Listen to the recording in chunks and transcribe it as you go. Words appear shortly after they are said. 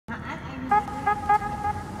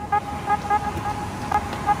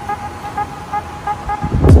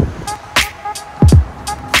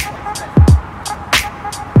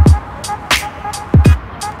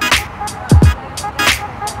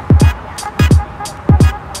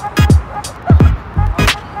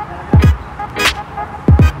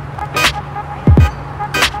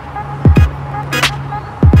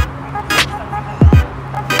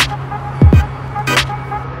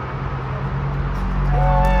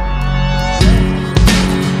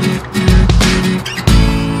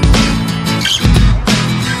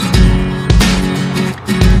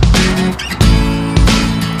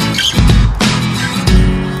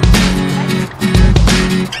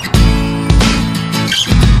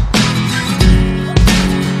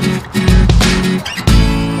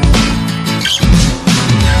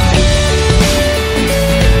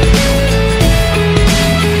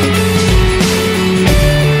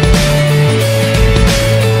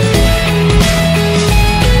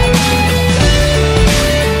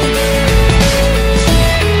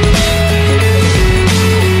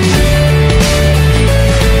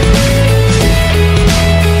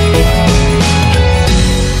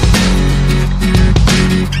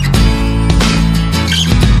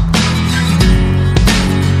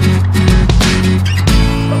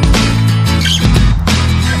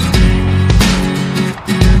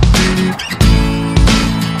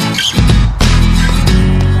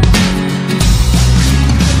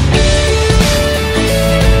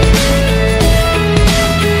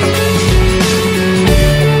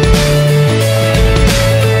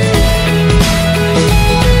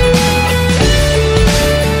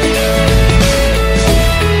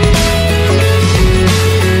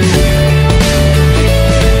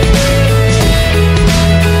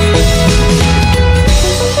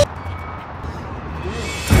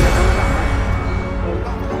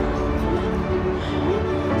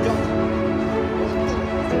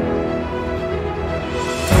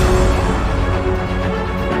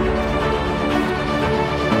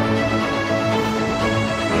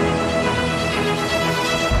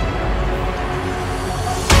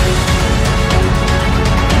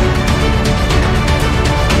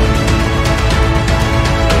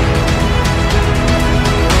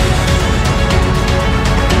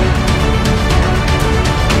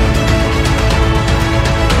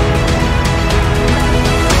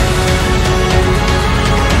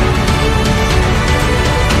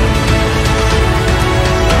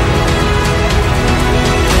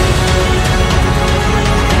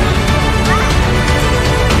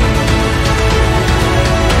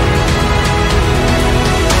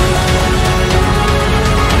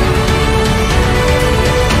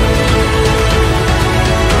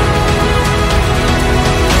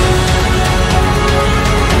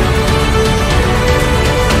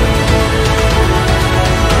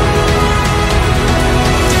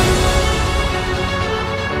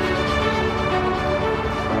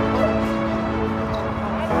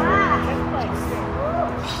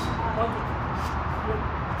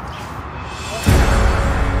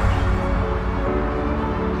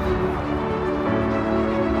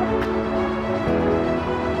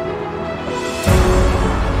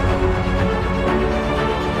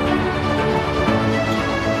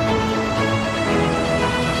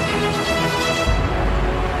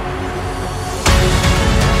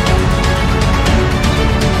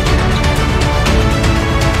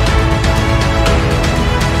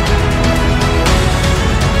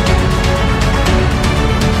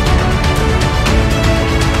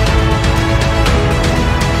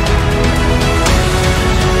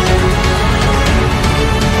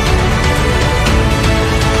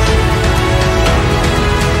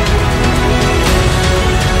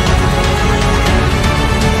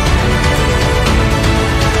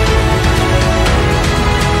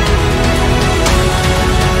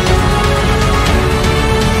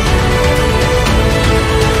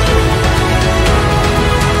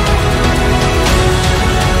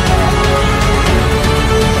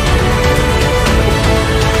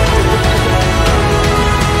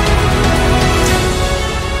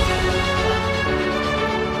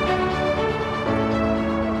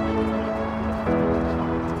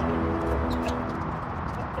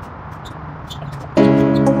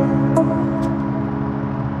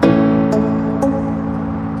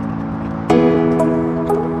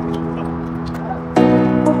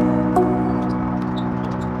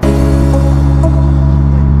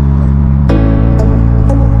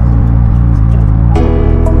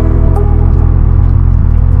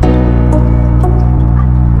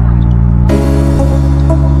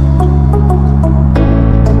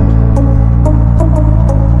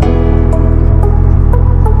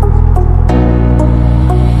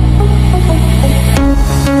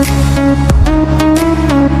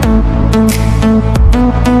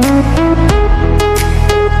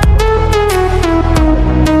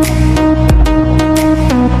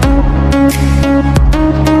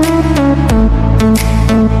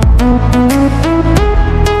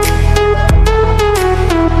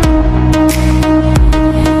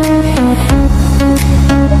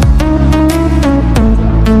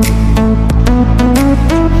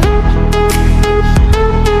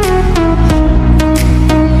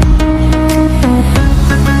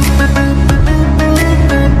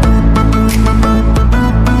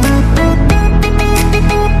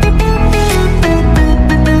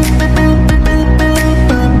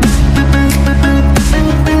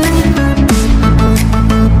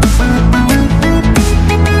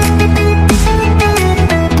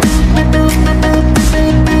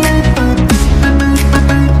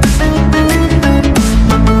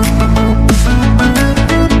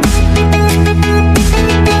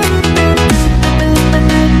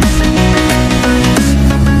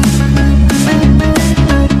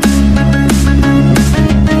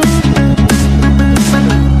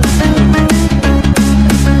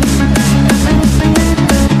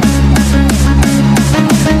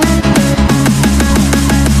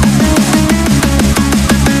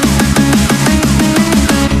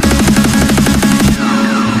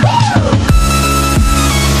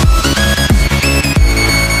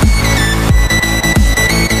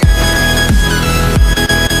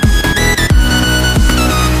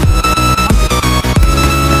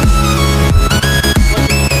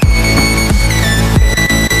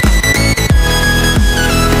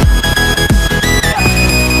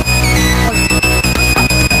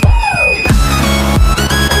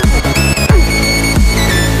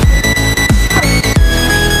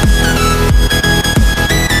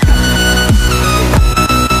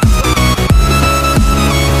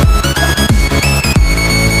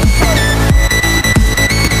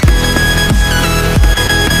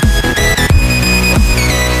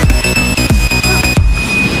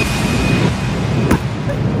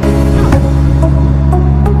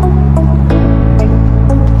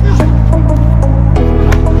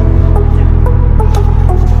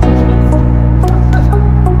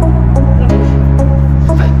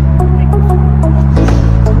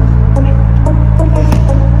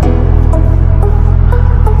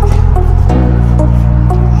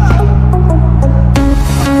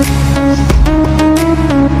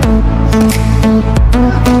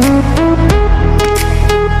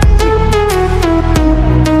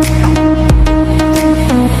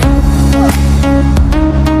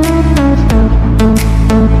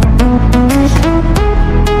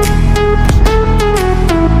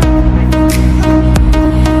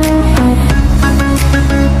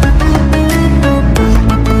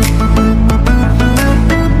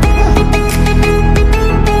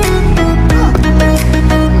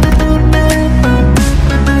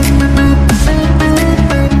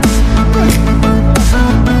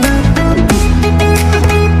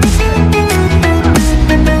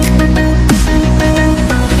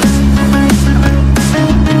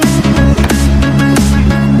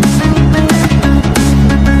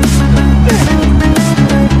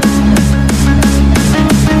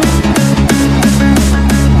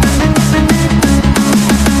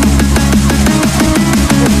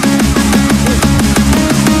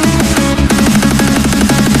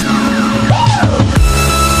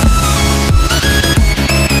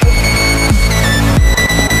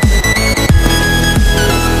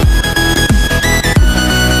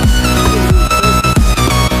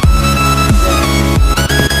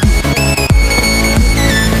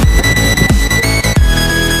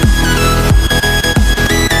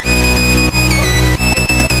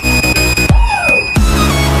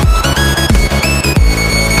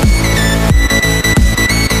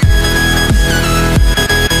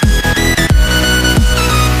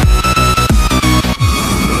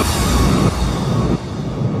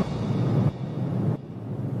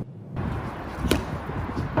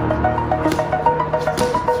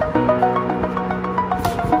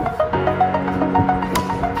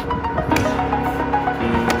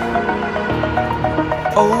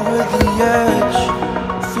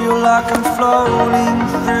floating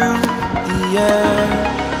through the air.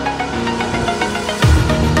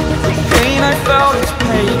 The pain I felt is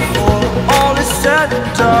paid for, all is said and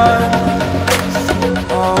done.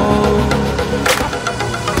 Oh,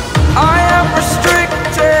 I am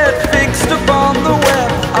restricted, fixed upon the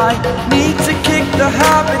web. I need to kick the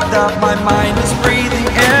habit that my mind is breathing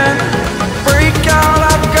in. Break out,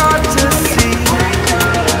 I've got to see.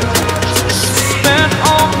 Spent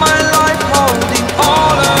all my life holding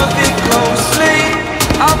all of it closely.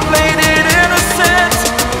 I played it innocent,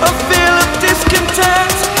 a feel of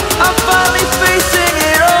discontent. I'm finally facing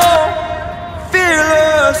it all,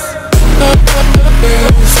 fearless.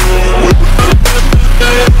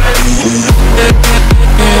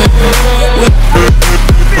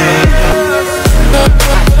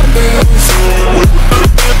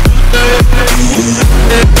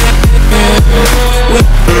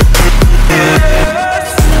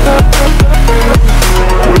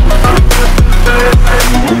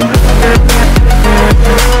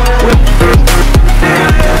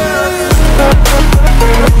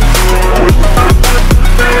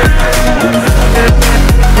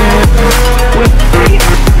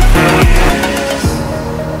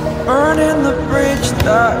 Burning the bridge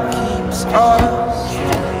that keeps us.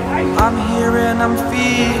 I'm here and I'm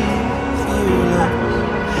feeling fearless.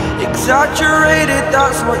 Exaggerated,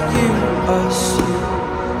 that's what you assume.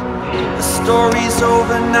 The story's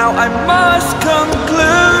over now, I must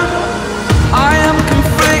conclude. I am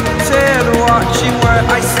conflicted, watching where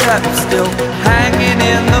I step still, hanging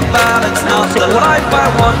in the balance. Not the life I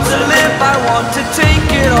want to live, I want to take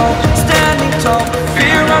it all. Standing tall,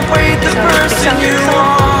 fear I've weighed the person you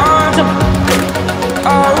are.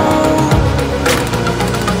 Oh,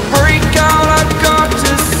 break out, I've got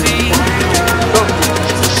to see.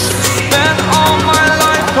 Spent all my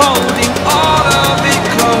life holding all of it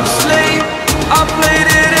closely. I played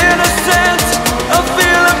it innocent, a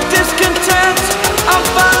feel of discontent. I'm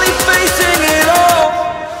finally facing it all,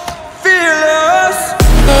 fearless.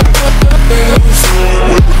 Fearless.